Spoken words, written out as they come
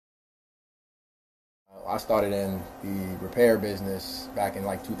I started in the repair business back in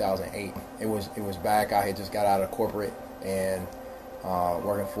like 2008. It was back. I had just got out of corporate and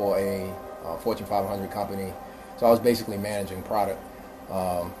working for a Fortune 500 company. So I was basically managing product,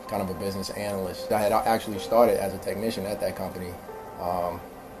 kind of a business analyst. I had actually started as a technician at that company, um,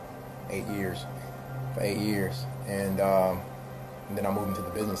 8 years, for 8 years, and then I moved into the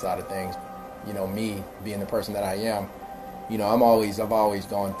business side of things. Me being the person that I am, I've always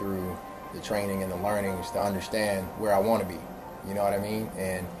gone through the training and the learnings to understand where I want to be. You know what I mean?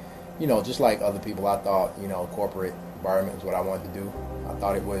 And just like other people, I thought corporate environment was what I wanted to do. I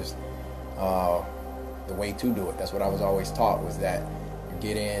thought it was the way to do it. That's what I was always taught, was that you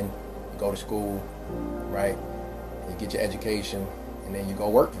get in, you go to school, right? You get your education, and then you go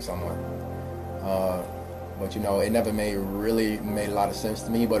work for someone. But it never really made a lot of sense to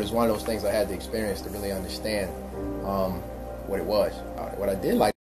me. But it's one of those things I had to experience to really understand what it was. What I did like